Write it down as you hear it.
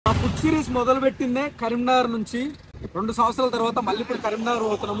Food series మొదలు పెట్టిందే కరీంనగర్ నుంచి 2 సంవత్సరాల తర్వాత మళ్ళీ ఇప్పుడు కరీంనగర్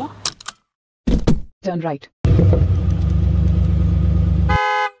పోతున్నాము. Turn right.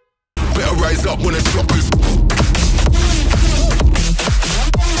 Better rise up when it's droppers.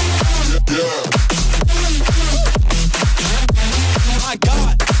 Yeah. My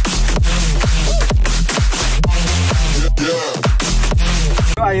God. Yeah.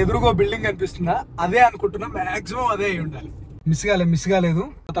 ఆ ఎదురుగో బిల్డింగ్ కనిపిస్తుందా, అదే అనుకుంటున్నా. మాక్సిమం అదే అయి ఉండాలి. మిస్ కాలేదు.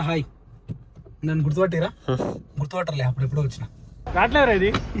 హాయ్, నన్ను గుర్తుపట్టిరా? గుర్తుపట్టలే, అప్పుడు ఎప్పుడో వచ్చిన. రావట్లేదురా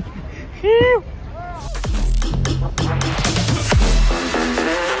ఇది.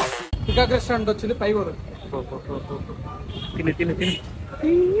 పికాక్ రెస్టారెంట్ వచ్చింది, పై కూడా తిని తిని తిని.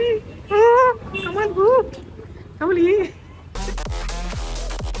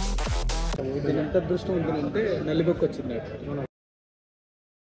 దీని ఎంత అదృష్టం ఉంటుందంటే నల్లిబొక్క వచ్చింది.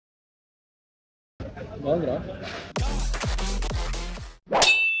 బాగుందిరా.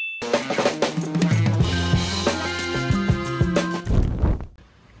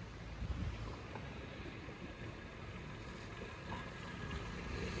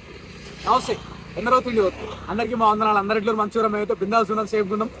 నమస్తే, ఎందరో తిండి వద్దు అందరికీ మా వందనాలు. అందరిట్లో మంచిగా మేమైతే బిందాస్ ఉన్నాం,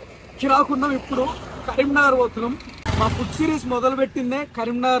 సేఫ్గా ఉన్నాం, కిరాకున్నాం. ఇప్పుడు కరీంనగర్ పోతున్నాం. మా ఫుడ్ సిరీస్ మొదలు పెట్టిందే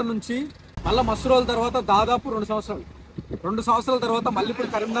కరీంనగర్ నుంచి. మళ్ళీ మస్తు రోజుల తర్వాత దాదాపు 2 సంవత్సరాల తర్వాత మళ్ళీ ఇప్పుడు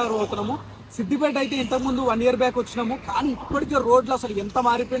కరీంనగర్ పోతున్నాము. సిద్దిపేట అయితే ఇంతకుముందు 1 year బ్యాక్ వచ్చినాము, కానీ ఇప్పటికే రోడ్లు అసలు ఎంత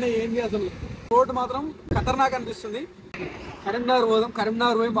మారిపోయినాయి ఏంది, అసలు రోడ్డు మాత్రం ఖతర్నాక్ అనిపిస్తుంది. కరీంనగర్ పోదాం.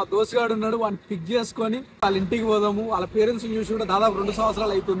 కరీంనగర్ పోయి మా దోస్త్ గాడు ఉన్నాడు, వాడిని పిక్ చేసుకొని వాళ్ళ ఇంటికి పోదాము. వాళ్ళ పేరెంట్స్ చూసి కూడా దాదాపు 2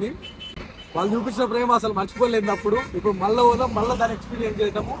 సంవత్సరాలు అవుతుంది. వాళ్ళు చూపించిన ప్రేమ అసలు మర్చిపోలేదు అప్పుడు. ఇప్పుడు మళ్ళీ పోదాం, మళ్ళీ దాన్ని ఎక్స్పీరియన్స్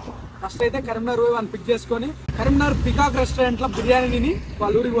చేద్దాము. ఫస్ట్ అయితే కరీంనగర్ పోయి వాళ్ళని పిక్ చేసుకొని కరీంనగర్ పీకాక్ రెస్టారెంట్లో బిర్యానీ తిని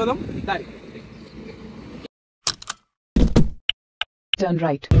వాళ్ళ ఊరికి పోదాం. దారి Turn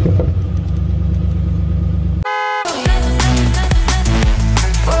right.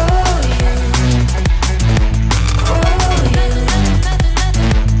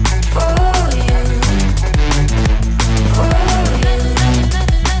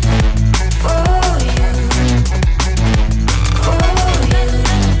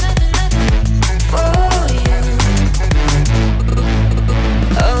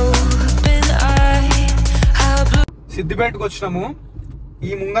 సిద్దిపేటకు వచ్చినాము.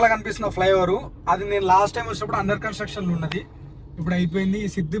 ఈ ముంగల కనిపిస్తున్న ఫ్లైఓవర్, అది నేను లాస్ట్ టైం వచ్చినప్పుడు అండర్ కన్స్ట్రక్షన్ ఉన్నది, ఇప్పుడు అయిపోయింది. ఈ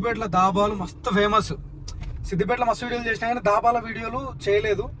సిద్దిపేటలో దాబాలు మస్తు ఫేమస్. సిద్దిపేటలో మస్తు వీడియోలు చేసినా కానీ దాబాల వీడియోలు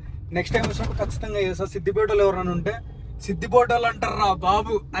చేయలేదు. నెక్స్ట్ టైం వచ్చినప్పుడు ఖచ్చితంగా చేస్తా. సిద్దిపేటలో ఎవరైనా ఉంటే సిద్దిపేటలు అంటారా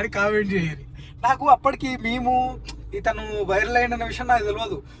బాబు అని కామెంట్ చేయాలి. నాకు అప్పటికి మేము ఇతను వైరల్ అయిన విషయం నాకు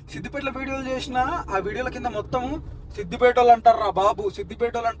తెలియదు. సిద్దిపేటలో వీడియోలు చేసిన ఆ వీడియోల కింద మొత్తం సిద్దిపేటలు అంటారా బాబు,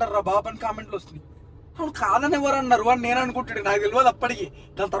 సిద్దిపేటలు అంటారా బాబు అని కామెంట్లు వస్తున్నాయి. అవును కాదని ఎవరు అన్నారు అని నేను అనుకుంటాడు, నాకు తెలియదు అప్పటికి.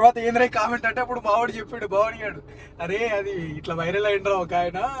 దాని తర్వాత ఏంద్రై కామెంట్ అంటే అప్పుడు బావాడు చెప్పాడు, బావడిగాడు, అరే అది ఇట్లా వైరల్ అయినరా ఒక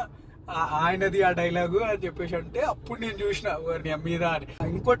ఆయనది ఆ డైలాగు అని చెప్పేసి అంటే అప్పుడు నేను చూసిన మీద అని.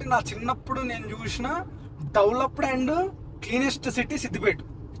 ఇంకోటి నా చిన్నప్పుడు నేను చూసిన developed and cleanest city Siddipet.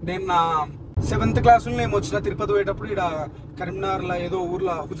 నేను నా 7th క్లాస్లో నేను వచ్చిన తిరుపతి పోయేటప్పుడు ఇక్కడ కరీంనగర్లో ఏదో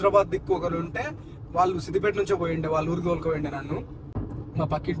ఊర్లో హుజరాబాద్ దిక్కు ఒకరు ఉంటే వాళ్ళు సిద్దిపేట నుంచే పోయిండే, వాళ్ళ ఊరికి తోలుకోండి నన్ను, మా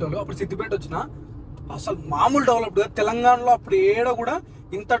పక్కింటోళ్ళు. అప్పుడు సిద్దిపేట వచ్చిన అసలు మామూలు డెవలప్డ్. తెలంగాణలో అప్పుడు ఏడ కూడా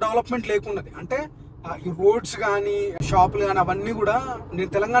ఇంత డెవలప్మెంట్ లేకున్నది. అంటే ఈ రోడ్స్ కానీ షాపులు కానీ అవన్నీ కూడా నేను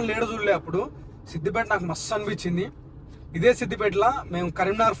తెలంగాణలో ఏడ చూడలే. అప్పుడు సిద్దిపేట నాకు మస్తు అనిపించింది. ఇదే సిద్దిపేటలో మేము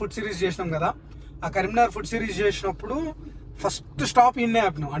కరీంనగర్ ఫుడ్ సిరీస్ చేసినాం కదా, ఆ కరీంనగర్ ఫుడ్ సిరీస్ చేసినప్పుడు ఫస్ట్ స్టాప్ ఇన్నే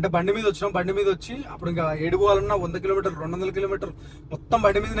ఆపినాం. అంటే బండి మీద వచ్చినాం. బండి మీద వచ్చి అప్పుడు ఇంకా ఏడుకోవాలన్నా 100 కిలోమీటర్లు 200 కిలోమీటర్లు మొత్తం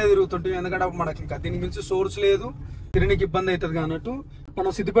బండి మీదనే తిరుగుతుంటాం. ఎందుకంటే మనకి ఇంకా దీనికి మించి సోర్స్ లేదు, తిరగడానికి ఇబ్బంది అవుతుంది అన్నట్టు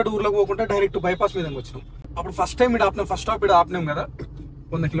మనం సిద్దిపేట ఊర్లోకి పోకుండా డైరెక్ట్ బైపాస్ మీద వచ్చినాం. అప్పుడు ఫస్ట్ టైం ఇక్కడ ఆపినాం. ఫస్ట్ స్టాప్ ఇక్కడ ఆపినాం కదా,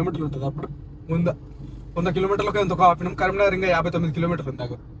 100 కిలోమీటర్లు ఉంటుంది. అప్పుడు 100 కిలోమీటర్లకు ఎంతకు ఆపినాం. కరీంనగర్ ఇంకా 59 కిలోమీటర్లు ఉంది.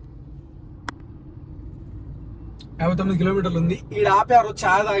 59 కిలోమీటర్లు ఉంది. ఈడ ఆపి ఆ రోజు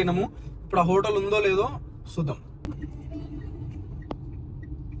ఛాయ్ తాగినాము. ఇప్పుడు ఆ హోటల్ ఉందో లేదో చూద్దాం.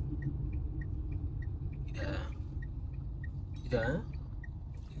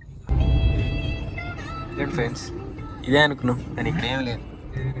 ఫ్రెండ్స్ ఇదే అనుకున్నాం కానీ ఇక్కడ ఏం లేదు,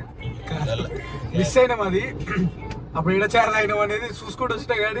 మిస్ అయినాం. అది అప్పుడు ఈడ ఛాయ్ తాగినాం అనేది చూసుకుంటూ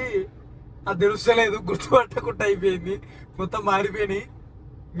వచ్చినా కానీ అది తెలుస్తలేదు, గుర్తుపట్టకుండా అయిపోయింది. మొత్తం మారిపోయినాయి,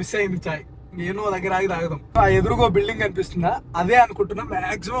 మిస్ అయింది ఛాయ్. నేను దగ్గర ఆగి తాగుదాం. ఆ ఎదురుగో బిల్డింగ్ కనిపిస్తుందా, అదే అనుకుంటున్నా.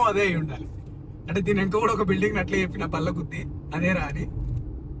 మాక్సిమం అదే అయి ఉండాలి. అంటే దీని వెనక కూడా ఒక బిల్డింగ్ అట్లే చెప్పిన పళ్ళ గుద్ది అదే రాని.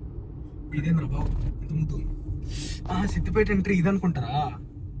 ఇదేంద్ర బాబు ముందు సిద్దిపేట ఎంట్రీ ఇది అనుకుంటారా?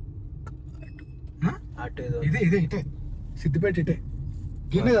 ఇదే ఇదే ఇటే సిద్దిపేట, ఇటే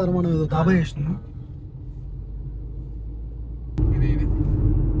ఇదే కదా మనం దాబా చేసినాము. ఇదే ఇదే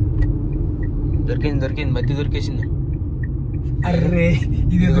దొరికింది మధ్య దొరికేసింది. అరే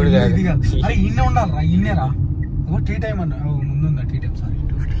ఇది ఇది కాదు. అరే ఇన్నే ఉండాలరా, ఇన్నేరా. ఓ టీ టైం అన్న ముందుందా టీ టైం? సారీ,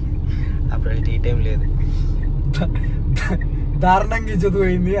 అప్పుడు టీ టైం లేదు. దారుణంగా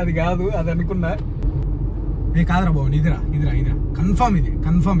చదువు అది కాదు, అది అనుకున్నా. ఏ కాదురా బాబు, ఇదిరా ఇదిరా ఇదిరా కన్ఫర్మ్ ఇది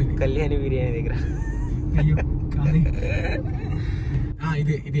కళ్యాణి బిర్యానీ దగ్గర. అయ్యో కాదు,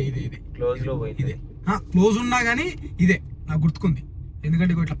 ఇదే ఇదే ఇదే ఇదే క్లోజ్ లో పోయింది. ఇదే క్లోజ్ ఉన్నా గానీ ఇదే నాకు గుర్తుకుంది,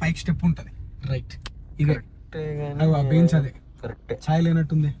 ఎందుకంటే ఇట్లా పైకి స్టెప్ ఉంటది. రైట్, ఇదే బెంచ్. అదే కరెక్ట్. ఛాయ్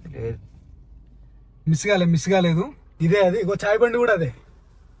లేనట్టుంది, మిస్ కాలేదు. ఇదే అది, ఇగో ఛాయ్ బండి కూడా అదే.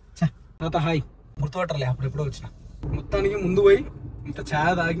 తర్వాత హాయ్ గుర్తుపట్టలే, అప్పుడు ఎప్పుడో వచ్చిన. మొత్తానికి ముందు పోయి ఇంత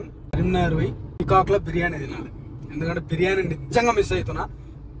ఛాయ్ తాగి కరీంనగర్ పోయి పికాక్ లో బిర్యానీ తినాలి. ఎందుకంటే బిర్యానీ నిజంగా మిస్ అవుతున్నా.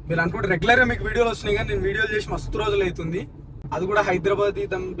 మీరు అనుకుంటే రెగ్యులర్ గా మీకు వీడియోలు వస్తున్నాయి, కానీ నేను వీడియోలు చేసి మస్తు రోజులు అవుతుంది. అది కూడా హైదరాబాద్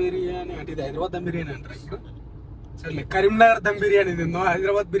దమ్ బిర్యానీ, అంటే ఇది హైదరాబాద్ దమ్ బిర్యానీ అంటారు ఇప్పుడు. సరే, కరీంనగర్ దమ్ బిర్యానీ తిందాం.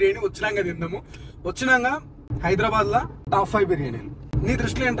 హైదరాబాద్ బిర్యానీ వచ్చినాక తిందాము. వచ్చినాక హైదరాబాద్ లో టాప్ 5 బిర్యానీలు. నీ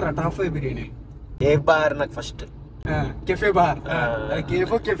దృష్టిలో ఏంటారా టాప్ 5 బిర్యానీలు? ఏ బార్ నాకు ఫస్ట్ కెఫే బార్,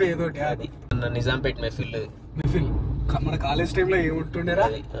 కెఫే ఏదోటి. అది నిజాంపేట్ మెఫిల్. మన కాలేజ్ టైంలో ఏముంటుండేరా?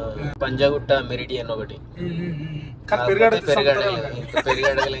 పంజాగుట్ట మెరిడియన్ ఒకటి.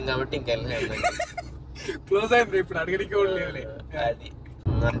 పెరిగడగలేం కాబట్టి ఇంకెళ్ళలేదు. క్లోజ్ అయింది, ఇప్పుడు అడగడానికి కూడా లేదు. అది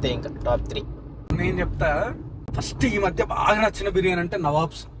అంతే. ఇంకా టాప్ 3 నేను చెప్తా. ఫస్ట్ ఈ మధ్య బాగా నచ్చిన బిర్యానీ అంటే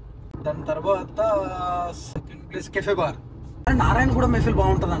నవాబ్స్. దాని తర్వాత second place cafe bar. Narayana కూడా మెఫిల్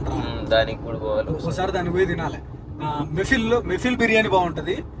బాగుంటది అంటారా? దానికి కూడా పోవాలి ఒకసారి, దానికి పోయి తినాలి. మెఫిల్ బిర్యానీ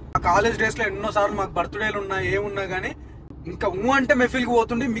బాగుంటది. కాలేజ్ డేస్ లో ఎన్నో సార్లు మాకు బర్త్డేలు ఉన్నా ఏమున్నా గానీ ఇంకా అంటే మెఫిల్ కి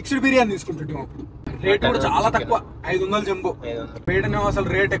పోతుంటే మిక్స్డ్ బిర్యానీ తీసుకుంటుంటాం. అప్పుడు రేట్ కూడా చాలా తక్కువ, 500 జంబో. పేడనే అసలు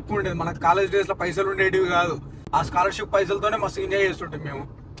రేట్ ఎక్కువ ఉండేది. మనకు కాలేజ్ డేస్ లో పైసలు ఉండేటివి కాదు. ఆ స్కాలర్షిప్ పైసలతోనే మస్తు ఎంజాయ్ చేస్తుంటాం మేము.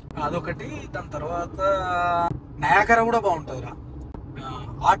 అదొకటి. దాని తర్వాత నయాగర కూడా బాగుంటది రా.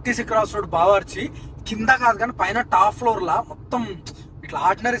 ఆర్టీసీ క్రాస్ రోడ్ బావార్చి కింద కాదు కానీ పైన టాప్ ఫ్లోర్ లా మొత్తం ఇట్లా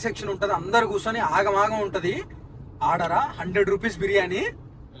ఆర్డినరీ సెక్షన్ ఉంటది. అందరు కూర్చొని ఆగమాగం ఉంటది. ఆర్డరా 100 రూపీస్ బిర్యానీ.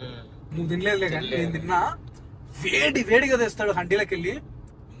 నువ్వు తినలేదులే కానీ నేను తిన్నా. వేడిగా తెస్తాడు హండీలోకి వెళ్ళి.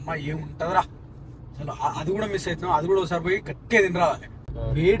 అమ్మా ఏముంటదిరా అసలు. అది కూడా మిస్ అవుతున్నావు. అది కూడా ఒకసారి పోయి గట్టిగా తిని రావాలి.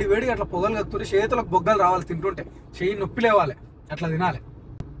 వేడిగా అట్లా పొగలు కక్కుతుంటే చేతులకు బొగ్గలు రావాలి. తింటుంటే చెయ్యి నొప్పి లేవాలి, అట్లా తినాలి.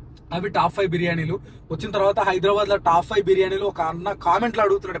 అవి టాప్ 5 బిర్యానీలు. వచ్చిన తర్వాత హైదరాబాద్ లో టాప్ 5 బిర్యానీలు ఒక అన్న కామెంట్లో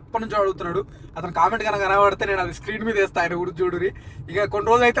అడుగుతున్నాడు, ఎప్పటి నుంచో అడుగుతున్నాడు. అతను కామెంట్ కనుక కనబడితే నేను అది స్క్రీన్ మీద వేస్తా. ఆయన గురించి చూడురి. ఇక కొన్ని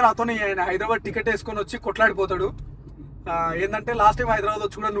రోజులు అయితే నాతో ఆయన హైదరాబాద్ టికెట్ వేసుకొని వచ్చి కొట్లాడిపోతాడు. ఏంటంటే లాస్ట్ టైం హైదరాబాద్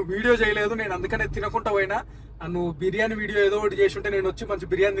వచ్చి కూడా నువ్వు వీడియో చేయలేదు, నేను అందుకనే తినకుండా పోయినా. నువ్వు బిర్యానీ వీడియో ఏదో ఒకటి చేసి ఉంటే నేను వచ్చి మంచి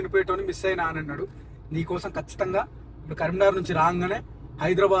బిర్యానీ తినిపోయేటోని మిస్ అయినా అని అన్నాడు. నీకోసం ఖచ్చితంగా ఇప్పుడు కరీంనగర్ నుంచి రాగానే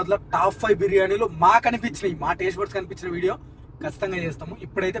హైదరాబాద్ లో టాప్ 5 బిర్యానీలు మాకు అనిపించినాయి, మా టేస్ట్ బడ్స్ కనిపించిన వీడియో ఖచ్చితంగా చేస్తాము.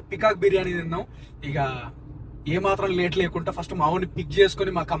 ఇప్పుడైతే పికాక్ బిర్యానీ తిందాం. ఇక ఏ మాత్రం లేట్ లేకుండా ఫస్ట్ మా ఊరిని పిక్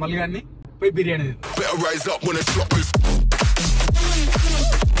చేసుకుని మా కమల్ గారిని పోయి బిర్యానీ తిందాం.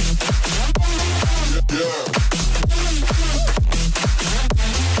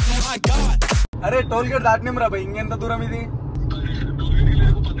 అరే టోల్ గేట్ దాటినేం రా బాయ్, ఇంకెంత దూరం ఇది?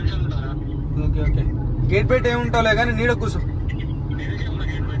 ఓకే గేట్ బయట ఏముంటావులే కానీ నీడ కూర్చో.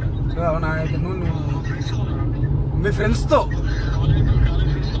 అవునా? అయితే నువ్వు మీ ఫ్రెండ్స్ తో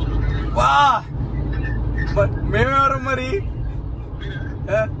వా, మేమెవరు మరి?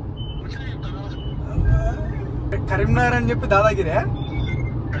 కరీంనగర్ అని చెప్పి దాదాగిరియా?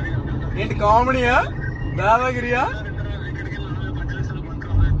 ఏంటి కామెడీయా? దాదాగిరియా?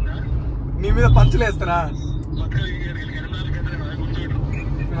 నీ మీద పంచులు వేస్తానా?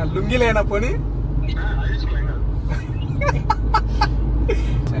 లుంగి లేనా పోనీ?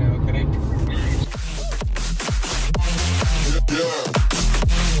 సరే ఓకే రైట్.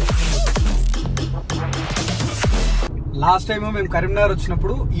 లాస్ట్ టైం మేము కరీంనగర్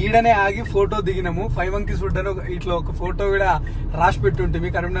వచ్చినప్పుడు ఈడనే ఆగి ఫోటో దిగినాము. 5 Monkeys ఫుడ్ అని ఇట్లా ఒక ఫోటో కూడా రాసి పెట్టి ఉంటుంది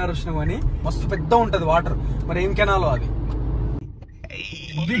కరీంనగర్ వచ్చినామని. మస్తు పెద్ద ఉంటది వాటర్, మరి ఏం కెనాలో అది.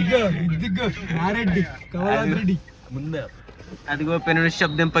 అదిగో పెను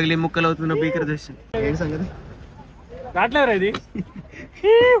శబ్దం పగిలి ముక్కలు అవుతున్న బీకర్ దర్శనం. రాట్లేరా ఇది?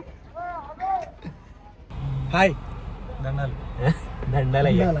 హాయ్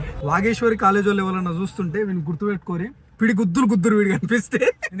వాగేశ్వరి కాలేజ్ వాళ్ళు ఎవరన్నా చూస్తుంటే వీళ్ళు గుర్తు పెట్టుకోరి. పిడి గుద్దురు వీడి కనిపిస్తే,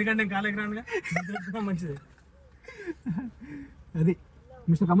 ఎందుకంటే నేను కాలేజ్ రానుగా మంచిది. అది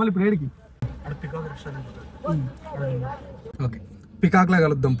మిస్టర్ కమల్ ఇప్పుడు ఏడికి? ఓకే పికాక్ లా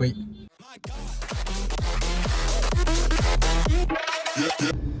కలుద్దాం పోయి.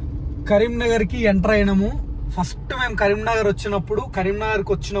 కరీంనగర్ కి ఎంటర్ అయినాము. ఫస్ట్ మేము కరీంనగర్ వచ్చినప్పుడు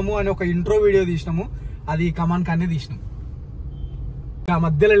కరీంనగర్కి వచ్చినాము అని ఒక ఇంట్రో వీడియో తీసినాము. అది కమాన్ కానీ తీసినాము. ఆ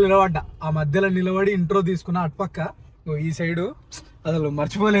మధ్యలో నిలబడి ఇంట్రో తీసుకున్న అటుపక్క ఈ సైడు అసలు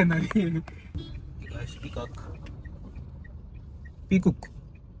మర్చిపోలేదు అది. పీకుక్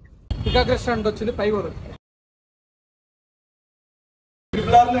పికాక్ రెస్టారెంట్ వచ్చింది పై కూడా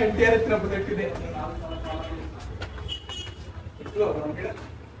ట్రిపుల్ ఎన్టీఆర్ ఎత్తినప్పుడు ఎక్కిదే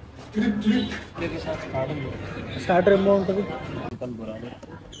స్టార్టర్ ఏమో ఉంటుంది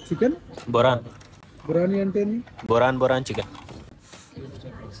చికెన్ బొరాన్ బిర్యానీ అంటే బొరాన్ చికెన్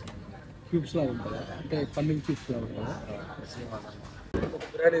క్యూబ్స్ లాగా ఉంటుందా అంటే పన్నీర్ క్యూబ్స్ లాగా ఉంటుందా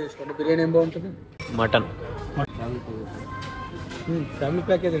బిర్యానీ తీసుకోండి బిర్యానీ ఏం బాగుంటుంది మటన్ ఫ్యామిలీ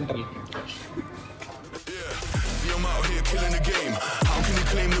ప్యాకేజ్ తింటారు See, I'm out here killing the game. How can you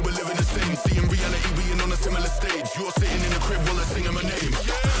claim that we're living the same? Seeing reality, we ain't on a similar stage. You're sitting in the crib while I'm singing my name.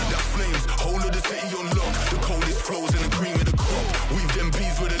 That flames, whole of the city on lock. The coldest flows and the cream of the crop. We've them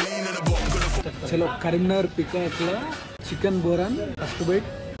peas with a lean and a bop. చలో Karimnagar పికాక్లో chicken boron first byte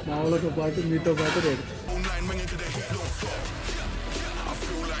మా వాళ్ళతో పాటు మీతో పాటు rate Online ringing to the hit, don't stop. I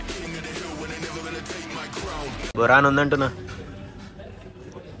feel like king of the hill when they never gonna take my crown. Boron ఉందంటున్నా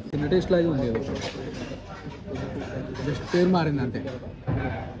చిన్న taste లాగే ఉంది just పేరు మారింది అంతే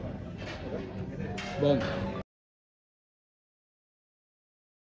బాగుంది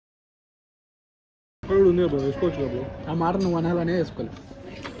ఉంది వేసుకోవచ్చు ఆ మాట నువ్వు అనాలనే వేసుకోవాలి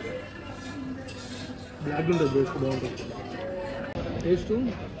బ్లాక్ ఉంటుంది వేసుకో బాగుంటుంది టేస్ట్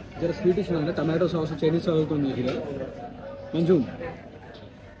జర స్వీట్ ఇచ్చిన టమాటో సాస్ చైనీస్ సాస్ అవుతుంది ఇది మంచిగా ఉంది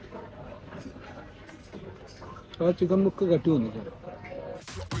తర్వాత చికెన్ ముక్క గట్టిగా ఉంది సార్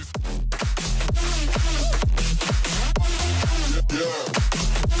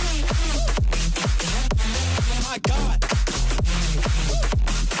My God.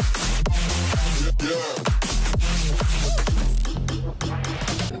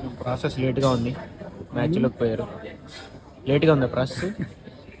 ప్రాసెస్ లేట్గా ఉంది మ్యాచ్లోకి పోయారు లేట్గా ఉంది ప్రాసెస్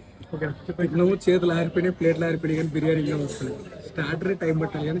నువ్వు చేతులు ఆరిపోయినాయి ప్లేట్లు ఆరిపోయినాయి కానీ బిర్యానీ ఇంకా వస్తుంది స్టార్టర్ టైం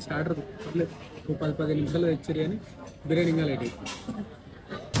పట్టాలి కానీ స్టార్టర్ పర్లేదు 10-15 నిమిషాలు తెచ్చారు కానీ బిర్యానీ ఇంకా లేట్ అయిపోయింది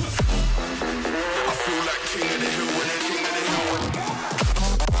I feel like king of the hill when they're king of the hill.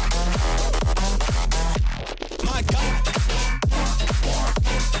 My God.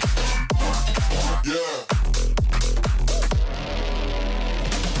 Yeah.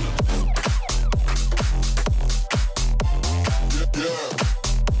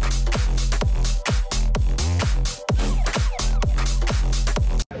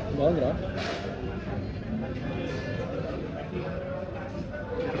 బాగుందిరా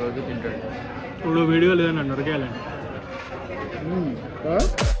రోజు తింటాడు ఇప్పుడు వీడియో లేదన్నా నొరకేయాలండి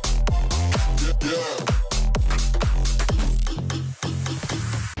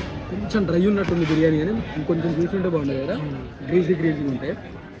కొంచెం డ్రై ఉన్నట్టుంది బిర్యానీ అని ఇంకొంచెం జ్యూస్ ఉంటే బాగుంటుంది కదా గ్రీజీ ఉంటే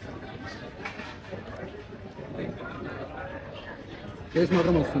టేస్ట్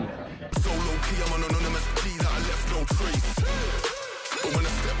మాత్రం వస్తుంది So low key, I'm an anonymous P that I left no trace. But when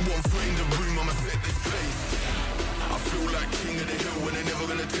I step one foot in the room, I'ma set this place. I feel like king of the hill when they're never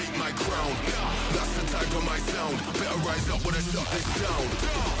gonna take my crown. That's the type of my sound. Better rise up when I shut this down.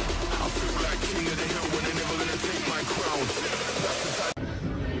 I feel like king of the hill when they're never gonna take my crown. That's the type.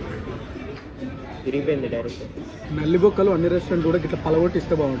 తిరిగిపోయింది direct నల్లిబొక్కలు అన్ని restaurant కూడా ఇట్లా పలగొట్టి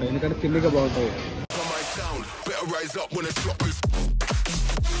ఇస్తే బాగుంటాయి ఎందుకంటే తిండిగా బాగుంటాయి On my sound. Better rise up when I drop this.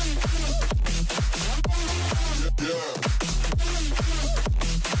 Yeah.